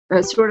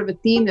sort of a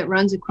theme that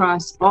runs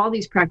across all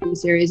these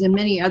practice areas and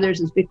many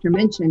others, as Victor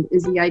mentioned,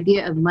 is the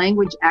idea of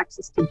language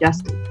access to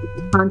justice.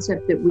 It's a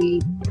concept that we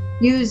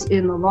use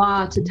in the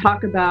law to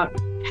talk about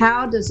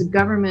how does a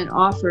government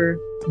offer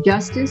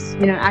justice,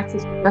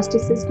 access to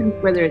justice systems,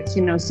 whether it's,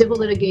 civil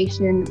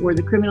litigation or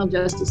the criminal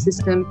justice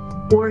system,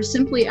 or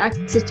simply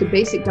access to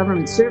basic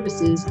government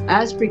services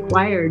as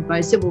required by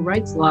civil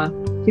rights law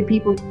to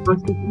people who don't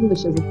speak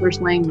English as a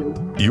first language.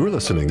 You're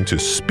listening to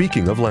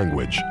Speaking of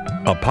Language,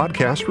 a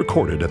podcast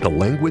recorded at the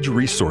Language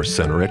Resource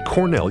Center at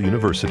Cornell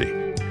University.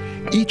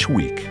 Each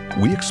week,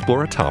 we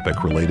explore a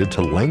topic related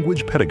to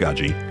language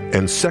pedagogy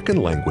and second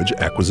language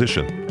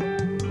acquisition.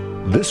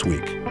 This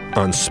week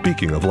on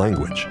Speaking of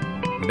Language,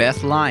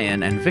 Beth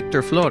Lyon and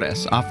Victor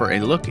Flores offer a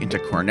look into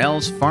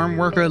Cornell's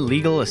Farmworker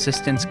Legal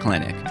Assistance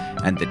Clinic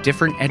and the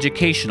different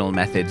educational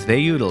methods they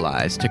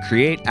utilize to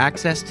create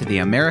access to the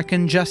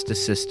American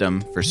justice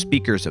system for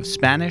speakers of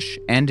Spanish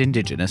and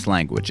Indigenous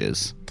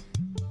languages.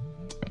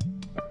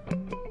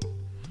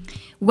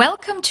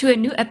 Welcome to a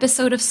new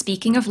episode of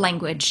Speaking of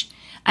Language.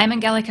 I'm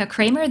Angelica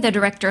Kramer, the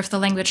director of the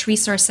Language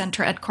Resource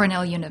Center at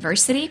Cornell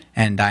University.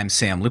 And I'm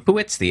Sam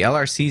Lupowitz, the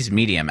LRC's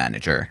media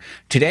manager.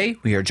 Today,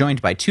 we are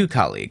joined by two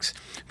colleagues,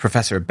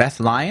 Professor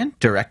Beth Lyon,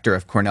 director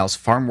of Cornell's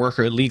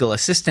Farmworker Legal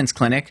Assistance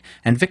Clinic,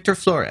 and Victor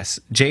Flores,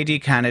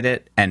 JD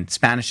candidate and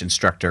Spanish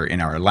instructor in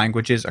our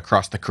Languages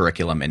Across the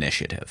Curriculum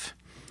initiative.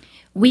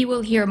 We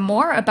will hear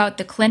more about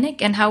the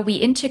clinic and how we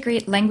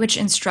integrate language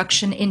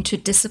instruction into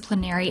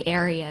disciplinary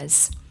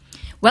areas.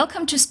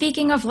 Welcome to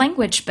Speaking of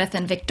Language, Beth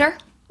and Victor.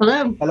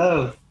 Hello.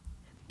 Hello.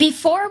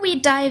 Before we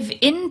dive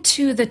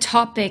into the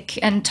topic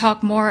and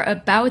talk more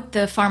about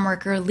the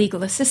Farmworker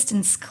Legal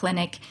Assistance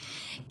Clinic,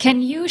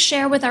 can you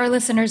share with our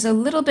listeners a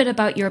little bit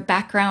about your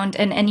background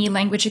and any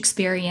language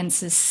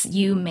experiences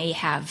you may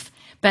have?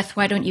 Beth,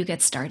 why don't you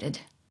get started?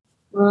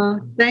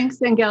 Well,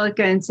 thanks,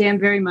 Angelica and Sam,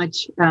 very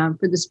much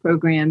for this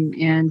program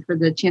and for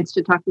the chance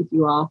to talk with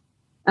you all.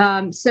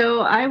 So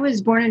I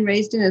was born and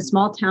raised in a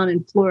small town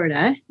in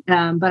Florida,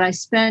 but I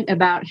spent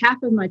about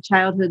half of my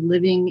childhood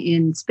living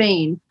in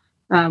Spain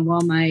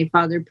while my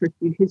father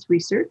pursued his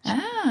research.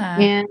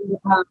 And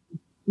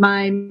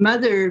my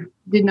mother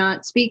did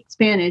not speak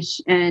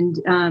Spanish and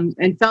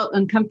felt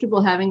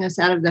uncomfortable having us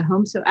out of the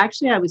home. So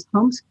actually, I was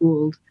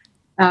homeschooled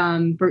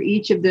for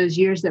each of those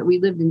years that we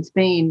lived in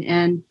Spain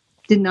and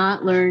did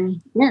not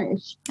learn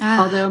Spanish,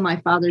 although my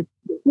father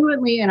spoke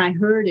fluently and I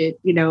heard it,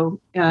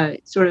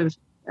 sort of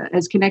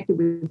as connected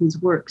with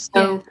his work.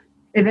 So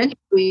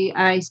eventually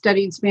I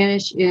studied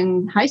Spanish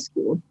in high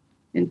school.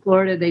 In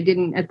Florida, they did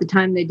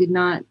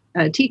not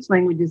teach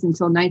languages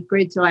until ninth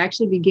grade. So I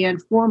actually began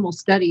formal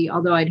study,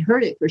 although I'd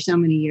heard it for so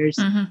many years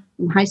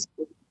in high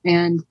school,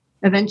 and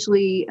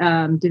eventually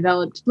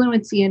developed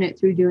fluency in it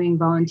through doing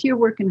volunteer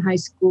work in high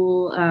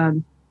school,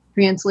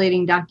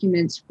 translating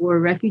documents for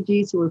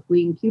refugees who were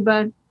fleeing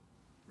Cuba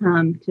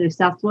to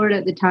South Florida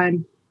at the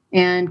time,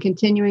 and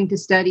continuing to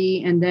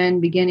study, and then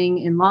beginning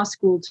in law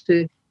school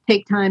to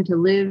take time to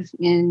live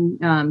in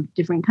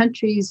different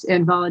countries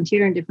and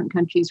volunteer in different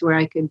countries where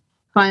I could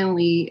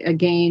finally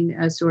gain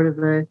a sort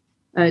of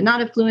not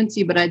a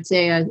fluency, but I'd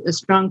say a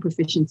strong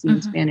proficiency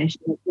in Spanish.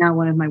 It's now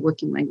one of my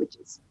working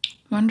languages.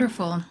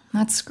 Wonderful.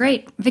 That's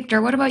great.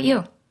 Victor, what about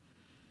you?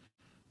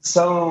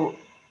 So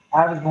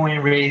I was born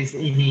and raised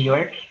in New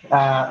York,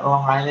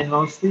 Long Island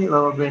mostly, a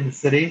little bit in the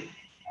city,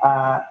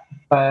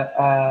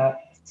 but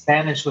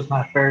Spanish was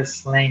my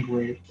first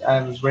language.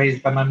 I was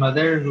raised by my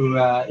mother, who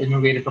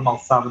immigrated from El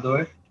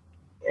Salvador,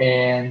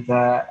 and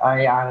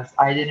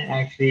I didn't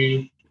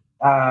actually.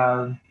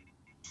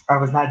 I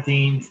was not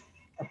deemed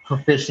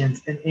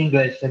proficient in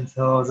English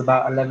until I was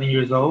about 11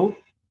 years old,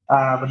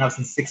 when I was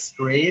in sixth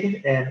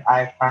grade, and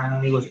I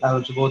finally was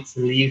eligible to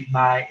leave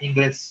my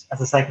English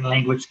as a second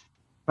language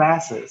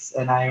classes.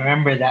 And I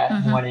remember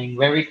that morning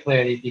very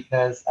clearly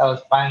because I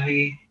was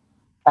finally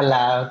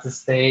allowed to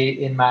stay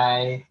in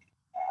my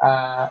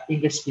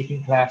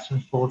English-speaking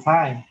classroom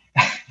full-time.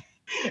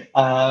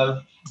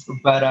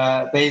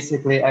 But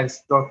basically, I've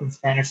spoken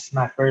Spanish as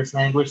my first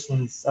language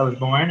since I was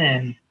born,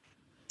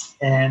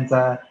 and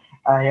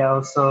I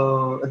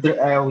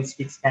always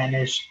speak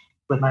Spanish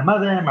with my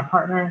mother and my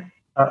partner.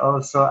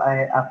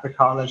 After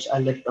college, I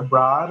lived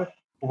abroad,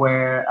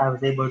 where I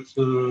was able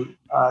to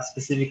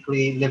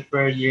specifically live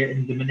for a year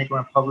in the Dominican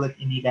Republic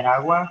in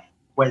Nicaragua,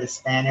 where the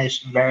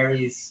Spanish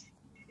is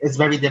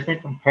very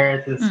different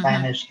compared to the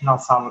Spanish in El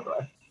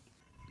Salvador.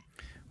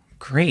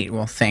 Great.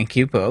 Well, thank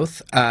you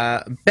both.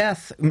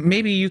 Beth,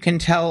 maybe you can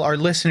tell our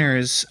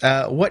listeners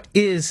what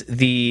is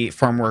the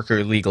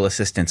Farmworker Legal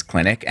Assistance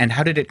Clinic and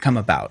how did it come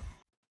about?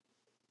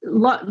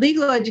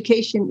 Legal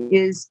education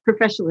is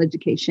professional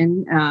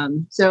education.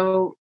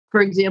 So,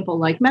 for example,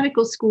 like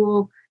medical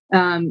school,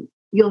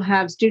 you'll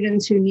have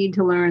students who need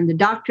to learn the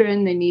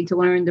doctrine. They need to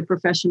learn the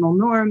professional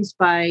norms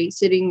by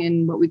sitting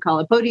in what we call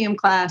a podium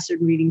class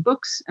and reading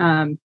books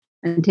and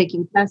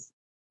taking tests.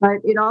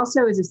 But it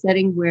also is a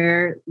setting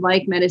where,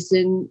 like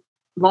medicine,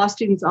 law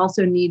students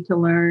also need to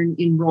learn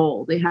in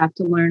role. They have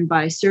to learn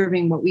by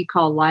serving what we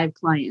call live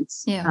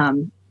clients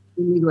in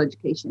legal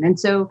education. And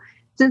so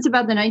since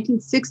about the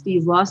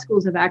 1960s, law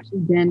schools have actually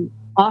been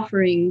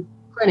offering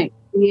clinics,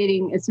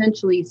 creating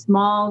essentially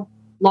small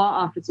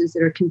law offices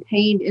that are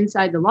contained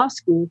inside the law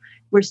school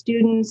where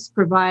students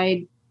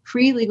provide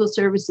free legal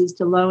services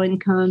to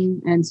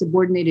low-income and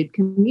subordinated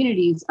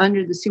communities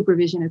under the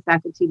supervision of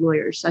faculty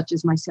lawyers such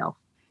as myself.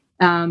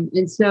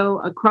 And so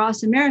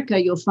across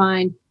America, you'll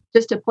find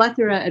just a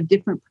plethora of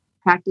different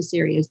practice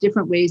areas,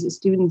 different ways that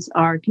students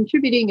are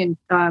contributing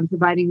and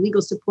providing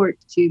legal support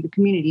to the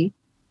community.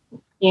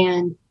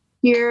 And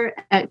here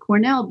at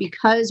Cornell,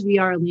 because we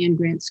are a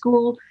land-grant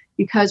school,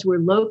 because we're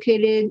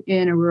located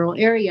in a rural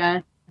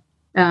area,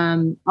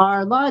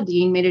 our law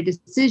dean made a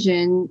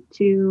decision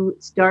to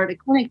start a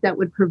clinic that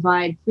would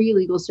provide free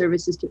legal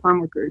services to farm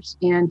workers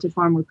and to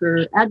farm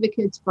worker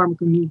advocates, farm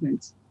worker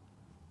movements.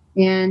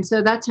 And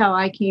so that's how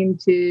I came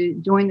to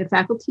join the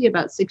faculty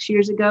about 6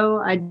 years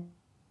ago. I did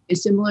a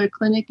similar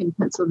clinic in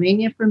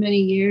Pennsylvania for many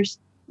years,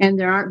 and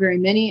there aren't very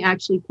many.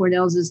 Actually,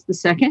 Cornell's is the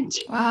second.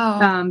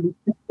 Wow.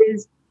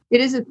 It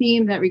is a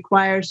theme that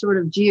requires sort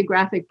of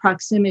geographic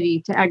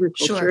proximity to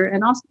agriculture. Sure.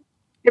 And also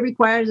it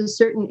requires a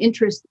certain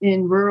interest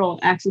in rural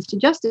access to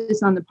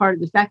justice on the part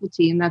of the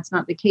faculty, and that's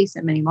not the case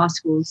at many law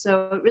schools.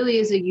 So it really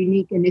is a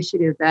unique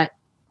initiative that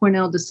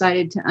Cornell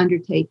decided to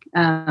undertake.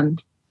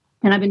 And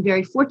I've been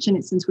very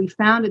fortunate since we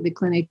founded the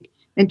clinic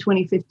in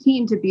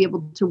 2015 to be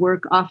able to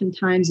work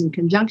oftentimes in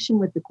conjunction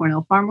with the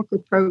Cornell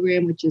Farmworker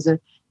program, which is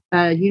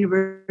a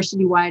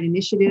university-wide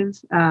initiative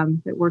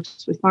that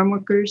works with farm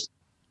workers.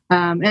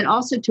 And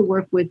also to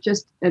work with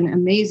just an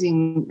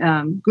amazing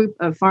group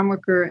of farm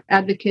worker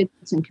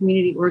advocates and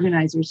community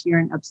organizers here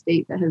in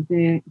upstate that have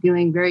been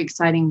doing very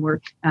exciting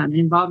work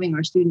involving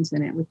our students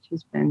in it, which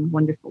has been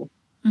wonderful.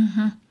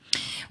 Mm-hmm.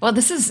 Well,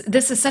 this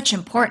is such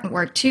important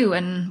work too,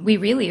 and we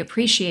really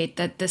appreciate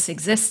that this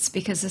exists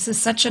because this is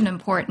such an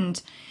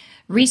important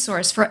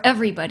resource for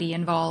everybody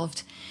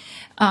involved.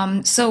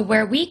 So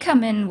where we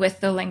come in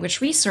with the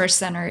Language Resource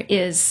Center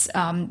is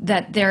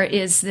that there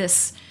is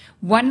this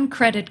 1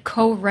 credit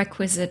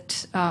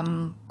co-requisite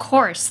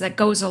course that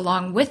goes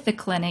along with the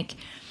clinic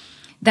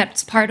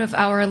that's part of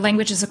our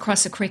Languages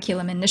Across the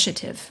Curriculum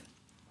initiative.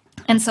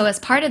 And so as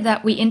part of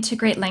that, we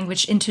integrate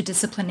language into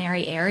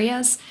disciplinary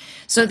areas.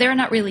 So they're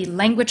not really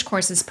language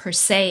courses per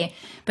se,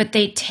 but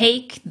they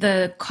take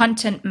the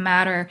content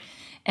matter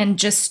and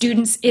just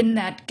students in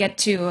that get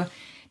to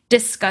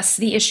discuss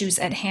the issues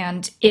at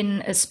hand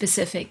in a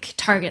specific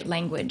target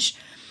language.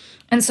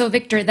 And so,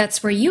 Victor,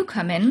 that's where you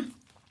come in.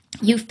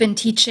 You've been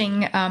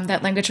teaching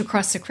that Language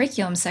Across the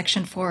Curriculum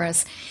section for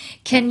us.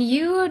 Can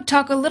you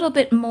talk a little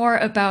bit more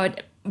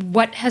about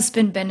what has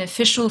been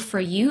beneficial for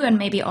you and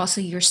maybe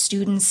also your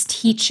students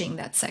teaching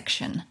that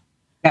section?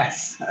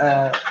 Yes,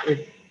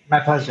 my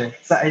pleasure.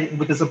 So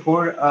with the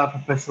support of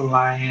Professor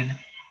Lyon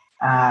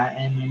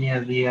and many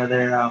of the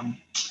other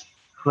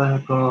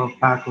clinical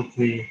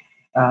faculty,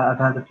 I've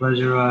had the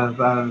pleasure of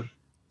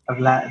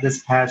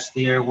this past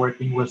year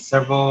working with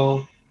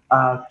several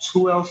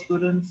 2L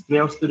students,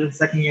 3L students,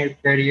 second year,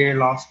 third year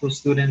law school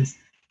students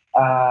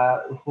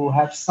who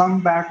have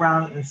some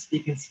background in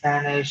speaking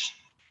Spanish,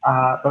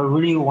 but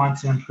really want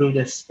to improve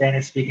their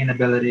Spanish speaking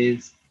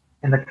abilities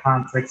in the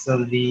context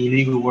of the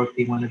legal work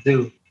they want to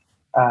do.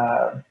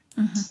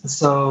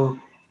 So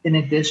in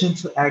addition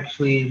to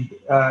actually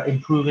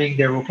improving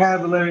their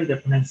vocabulary,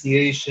 their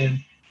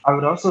pronunciation, I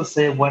would also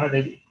say one of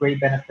the great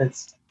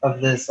benefits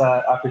of this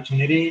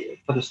opportunity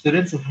for the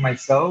students and for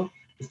myself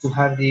is to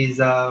have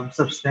these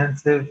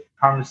substantive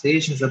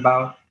conversations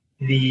about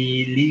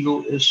the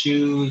legal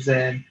issues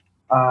and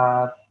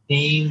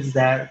themes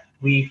that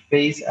we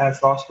face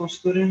as law school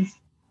students,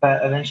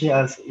 but eventually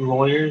as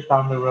lawyers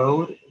down the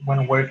road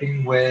when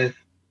working with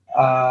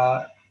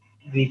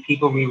the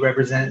people we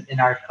represent in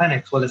our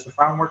clinics, whether it's the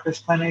farm workers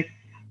clinic,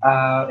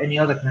 any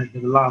other clinic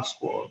in the law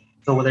school.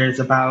 So whether it's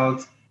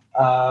about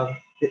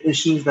the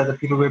issues that the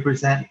people we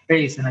represent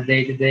face in a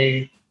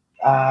day-to-day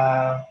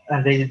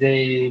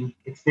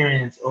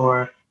experience,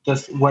 or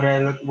just what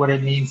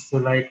it means to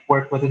like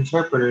work with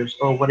interpreters,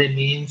 or what it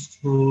means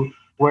to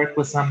work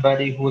with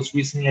somebody who was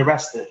recently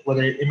arrested,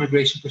 whether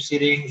immigration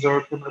proceedings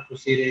or criminal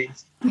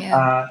proceedings.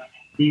 Yeah.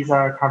 These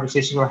are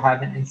conversations we're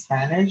having in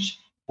Spanish,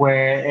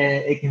 where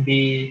it can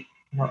be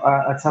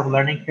a tough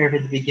learning curve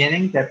at the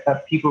beginning that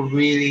people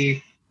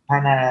really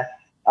kind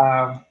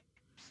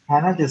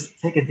of just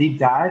take a deep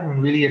dive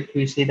and really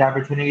appreciate the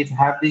opportunity to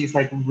have these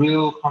like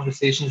real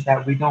conversations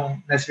that we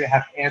don't necessarily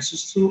have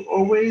answers to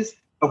always,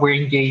 but we're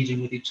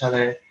engaging with each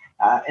other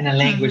in a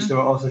language that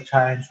we're also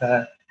trying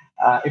to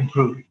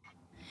improve.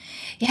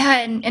 Yeah,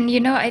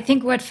 and I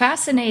think what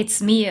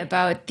fascinates me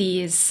about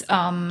these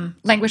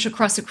Language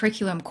Across the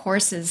Curriculum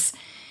courses,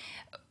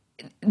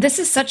 this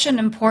is such an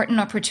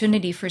important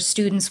opportunity for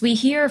students. We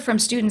hear from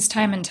students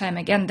time and time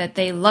again that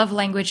they love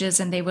languages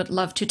and they would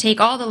love to take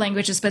all the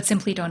languages, but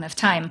simply don't have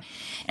time.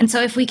 And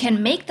so if we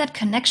can make that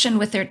connection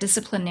with their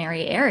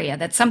disciplinary area,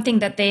 that's something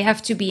that they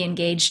have to be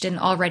engaged in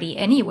already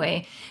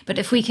anyway. But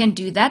if we can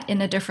do that in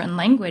a different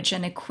language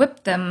and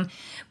equip them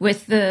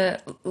with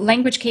the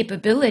language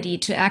capability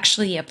to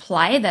actually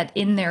apply that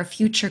in their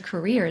future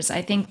careers,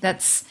 I think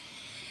that's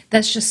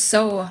That's just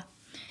so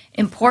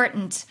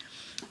important.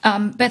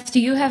 Beth,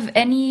 do you have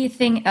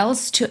anything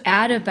else to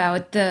add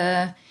about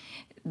the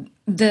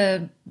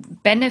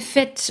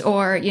benefit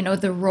or,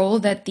 the role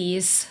that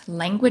these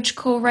language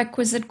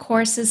co-requisite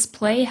courses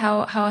play?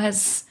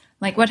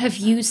 What have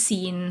you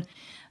seen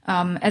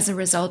as a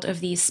result of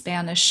these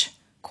Spanish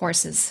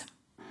courses?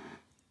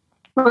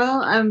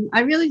 Well, I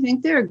really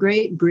think they're a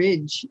great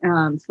bridge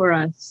for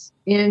us.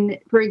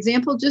 For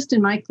example, just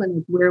in my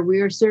clinic where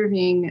we are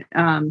serving,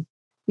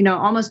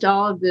 almost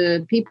all of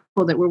the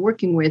people that we're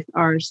working with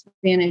are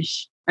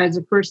Spanish as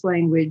a first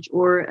language,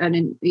 or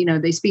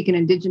they speak an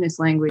indigenous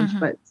language,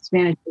 but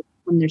Spanish is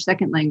their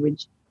second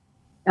language.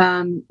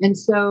 And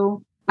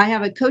so I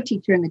have a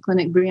co-teacher in the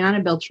clinic,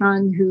 Brianna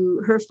Beltran,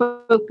 who her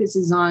focus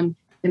is on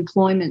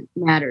employment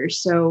matters.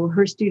 So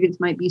her students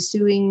might be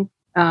suing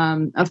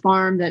a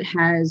farm that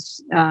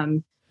has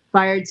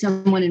fired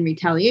someone in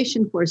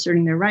retaliation for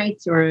asserting their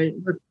rights, or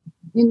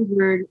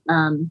injured,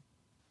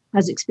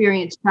 has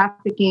experienced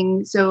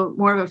trafficking. So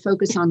more of a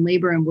focus on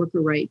labor and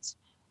worker rights.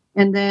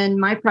 And then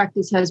my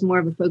practice has more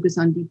of a focus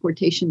on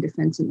deportation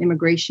defense and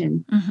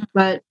immigration.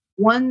 But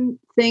one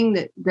thing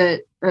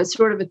that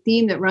sort of a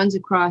theme that runs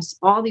across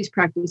all these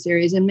practice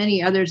areas and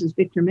many others, as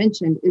Victor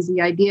mentioned, is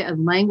the idea of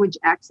language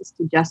access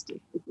to justice.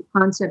 It's a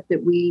concept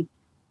that we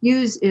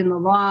use in the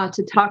law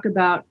to talk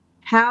about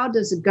how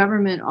does a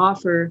government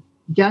offer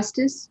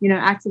justice,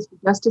 access to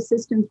justice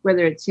systems,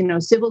 whether it's,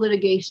 civil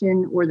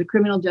litigation or the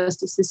criminal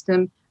justice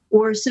system,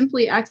 or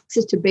simply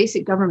access to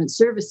basic government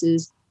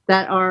services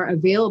that are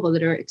available,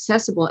 that are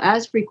accessible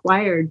as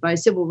required by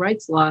civil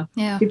rights law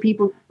to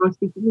people who don't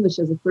speak English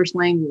as a first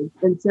language.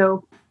 And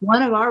so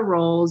one of our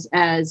roles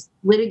as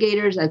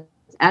litigators, as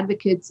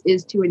advocates,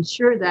 is to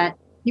ensure that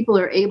people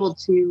are able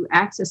to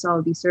access all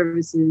of these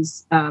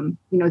services,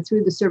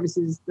 through the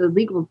services,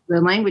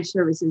 the language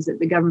services that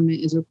the government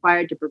is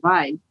required to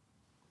provide.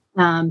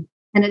 And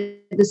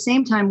at the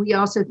same time, we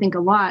also think a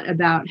lot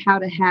about how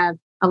to have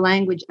a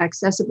language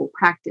accessible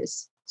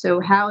practice. So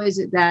how is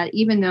it that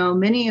even though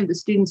many of the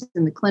students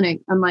in the clinic,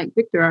 unlike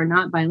Victor, are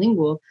not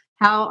bilingual,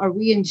 how are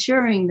we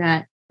ensuring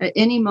that at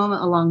any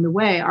moment along the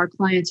way, our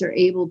clients are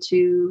able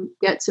to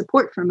get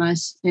support from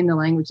us in the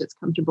language that's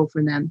comfortable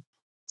for them?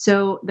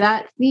 So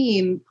that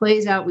theme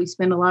plays out. We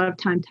spend a lot of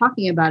time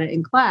talking about it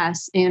in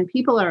class, and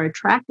people are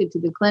attracted to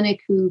the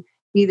clinic who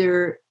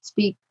either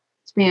speak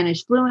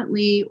Spanish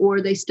fluently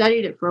or they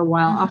studied it for a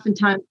while.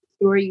 Oftentimes,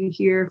 the story you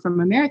hear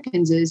from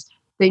Americans is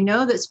they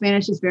know that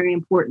Spanish is very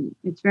important.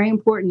 It's very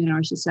important in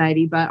our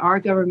society, but our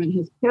government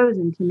has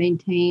chosen to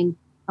maintain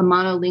a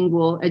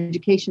monolingual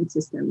education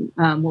system,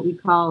 what we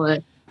call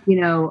a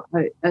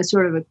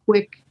sort of a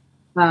quick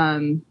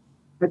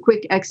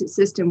exit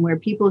system, where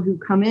people who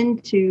come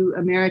into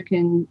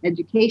American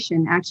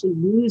education actually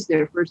lose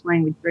their first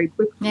language very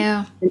quickly.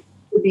 Yeah. And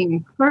we're being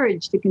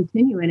encouraged to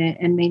continue in it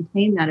and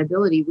maintain that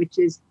ability, which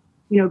is,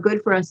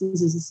 good for us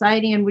as a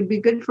society and would be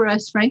good for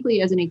us,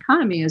 frankly, as an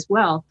economy as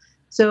well.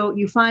 So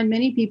you find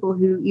many people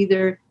who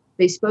either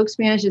they spoke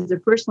Spanish as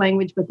their first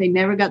language, but they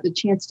never got the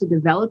chance to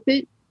develop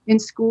it in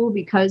school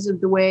because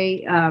of the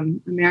way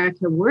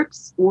America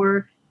works,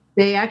 or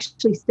they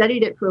actually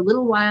studied it for a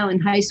little while in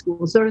high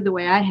school, sort of the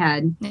way I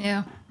had.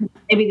 Yeah.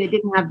 Maybe they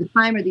didn't have the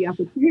time or the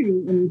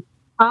opportunity in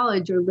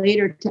college or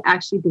later to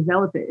actually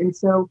develop it. And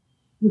so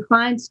you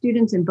find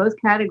students in both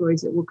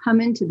categories that will come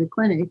into the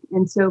clinic.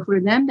 And so for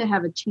them to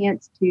have a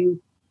chance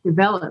to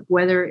develop,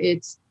 whether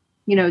it's,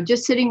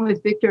 just sitting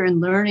with Victor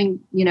and learning,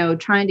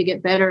 trying to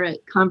get better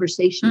at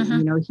conversation,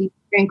 he's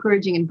very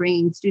encouraging and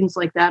bringing students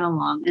like that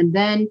along. And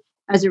then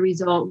as a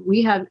result,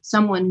 we have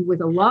someone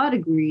with a law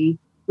degree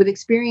with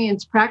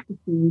experience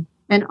practicing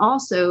and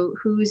also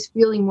who's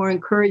feeling more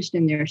encouraged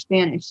in their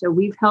Spanish. So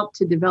we've helped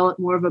to develop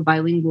more of a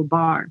bilingual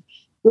bar.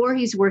 Or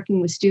he's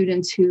working with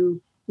students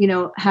who,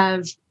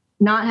 have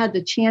not had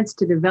the chance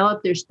to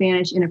develop their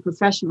Spanish in a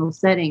professional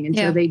setting. And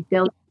so they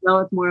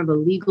develop more of a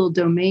legal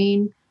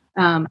domain,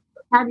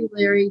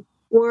 vocabulary,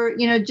 or,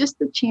 just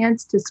the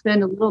chance to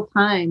spend a little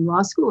time.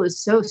 Law school is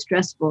so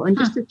stressful, and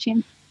just a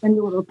chance to spend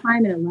a little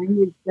time in a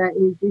language that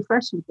is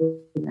refreshing for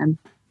them.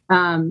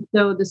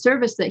 So the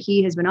service that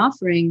he has been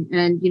offering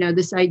and,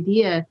 this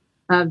idea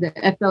of the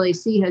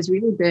FLAC has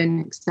really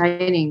been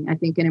exciting, I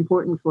think, and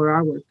important for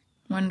our work.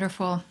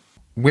 Wonderful.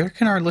 Where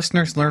can our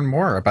listeners learn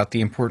more about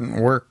the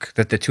important work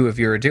that the two of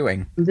you are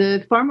doing?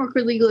 The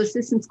Farmworker Legal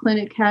Assistance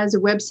Clinic has a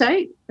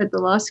website at the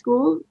law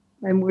school,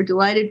 and we're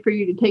delighted for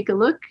you to take a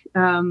look.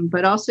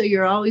 But also,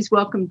 you're always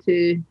welcome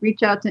to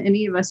reach out to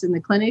any of us in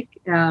the clinic.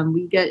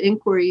 We get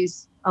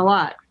inquiries a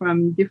lot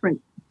from different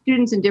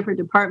students in different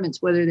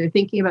departments, whether they're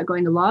thinking about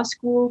going to law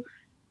school,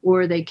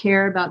 or they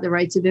care about the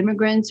rights of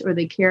immigrants, or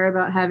they care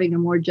about having a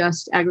more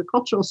just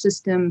agricultural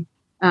system.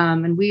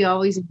 And we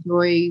always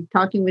enjoy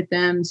talking with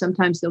them.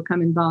 Sometimes they'll come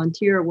and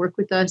volunteer or work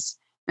with us.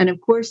 And of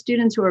course,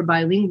 students who are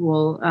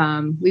bilingual,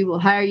 we will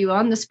hire you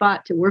on the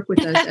spot to work with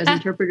us as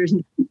interpreters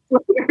and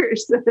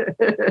lawyers.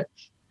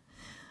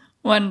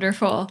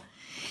 Wonderful.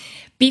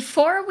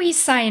 Before we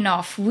sign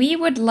off, we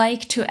would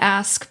like to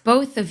ask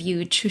both of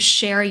you to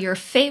share your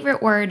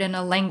favorite word in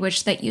a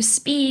language that you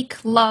speak,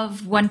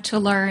 love, want to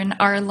learn,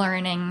 are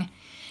learning.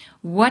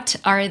 What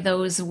are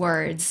those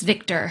words?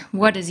 Victor,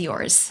 what is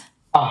yours?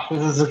 Oh,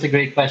 this is such a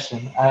great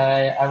question.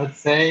 I would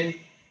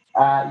say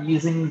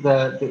using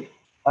the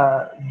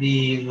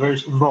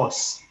version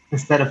vos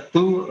instead of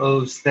tú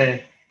or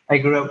usted. I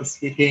grew up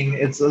speaking.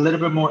 It's a little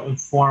bit more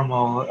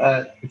informal,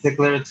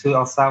 particular to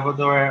El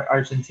Salvador,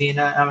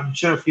 Argentina, and I'm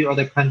sure a few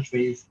other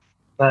countries.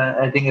 But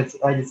I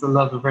just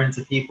love referring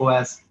to people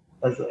as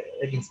I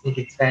can speak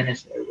in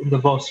Spanish in the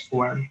vos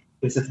form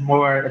because it's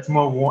warmer and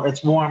more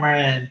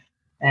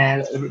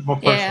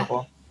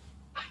personable.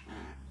 Yeah.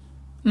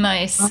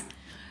 Nice.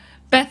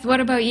 Beth,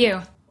 what about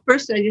you?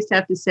 First, I just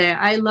have to say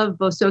I love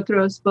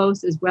vosotros,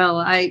 vos as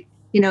well.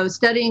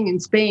 Studying in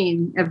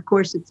Spain, of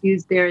course, it's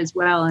used there as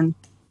well, and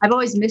I've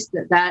always missed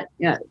that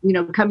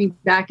coming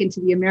back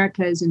into the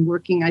Americas and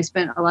working. I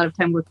spent a lot of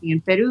time working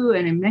in Peru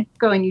and in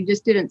Mexico, and you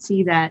just didn't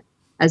see that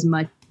as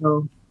much.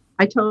 So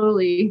I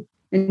totally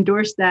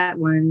endorse that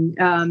one.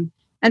 And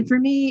for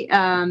me,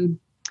 I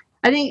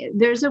think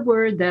there's a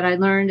word that I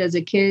learned as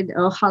a kid,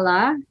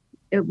 ojalá,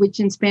 which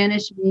in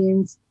Spanish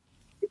means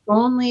if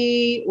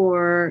only,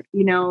 or,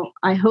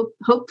 I hope,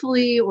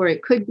 hopefully, or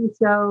it could be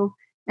so.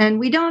 And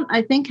we don't,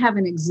 I think, have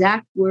an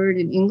exact word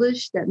in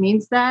English that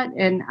means that.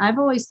 And I've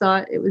always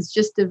thought it was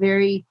just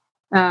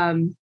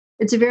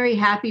it's a very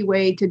happy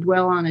way to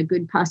dwell on a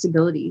good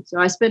possibility. So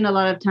I spend a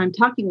lot of time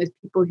talking with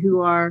people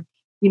who are,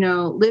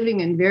 living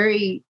in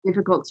very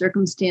difficult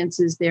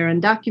circumstances. They're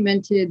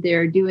undocumented.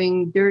 They're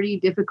doing dirty,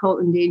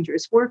 difficult, and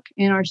dangerous work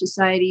in our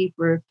society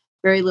for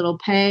very little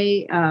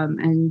pay.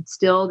 And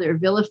still they're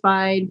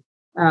vilified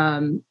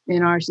in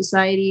our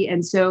society.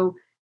 And so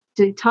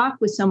to talk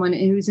with someone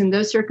who's in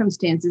those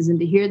circumstances and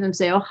to hear them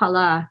say,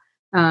 ojalá,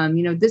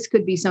 this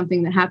could be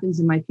something that happens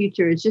in my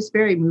future, it's just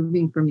very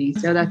moving for me.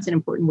 So that's an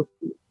important word.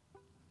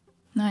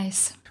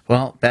 Nice.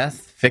 Well,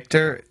 Beth,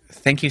 Victor,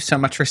 thank you so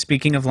much for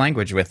speaking of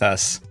language with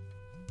us.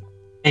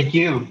 Thank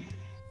you.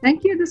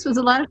 Thank you. This was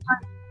a lot of fun.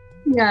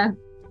 Yeah.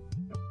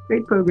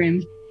 Great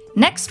program.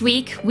 Next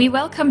week, we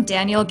welcome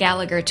Daniel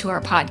Gallagher to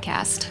our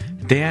podcast.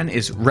 Dan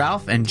is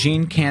Ralph and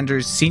Jean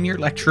Kander's senior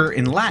lecturer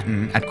in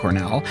Latin at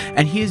Cornell,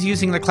 and he is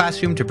using the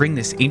classroom to bring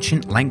this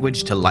ancient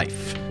language to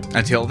life.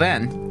 Until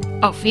then,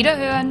 auf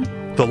Wiederhören!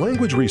 The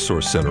Language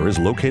Resource Center is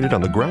located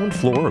on the ground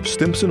floor of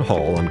Stimson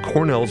Hall on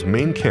Cornell's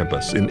main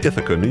campus in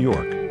Ithaca, New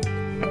York.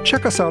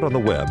 Check us out on the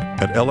web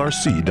at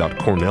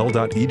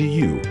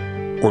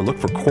lrc.cornell.edu or look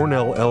for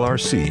Cornell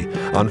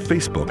LRC on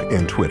Facebook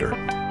and Twitter.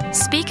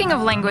 Speaking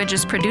of Language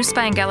is produced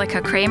by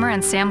Angelica Kramer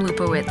and Sam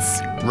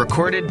Lupowitz.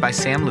 Recorded by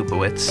Sam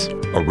Lupowitz.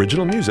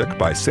 Original music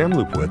by Sam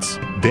Lupowitz,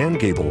 Dan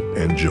Gable,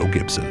 and Joe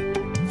Gibson.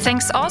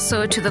 Thanks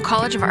also to the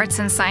College of Arts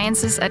and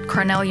Sciences at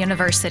Cornell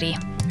University.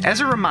 As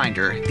a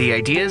reminder, the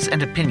ideas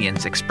and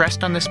opinions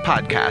expressed on this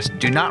podcast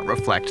do not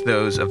reflect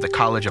those of the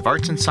College of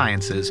Arts and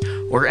Sciences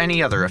or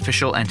any other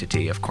official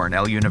entity of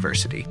Cornell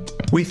University.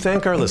 We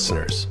thank our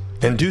listeners,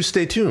 and do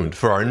stay tuned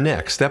for our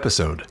next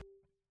episode.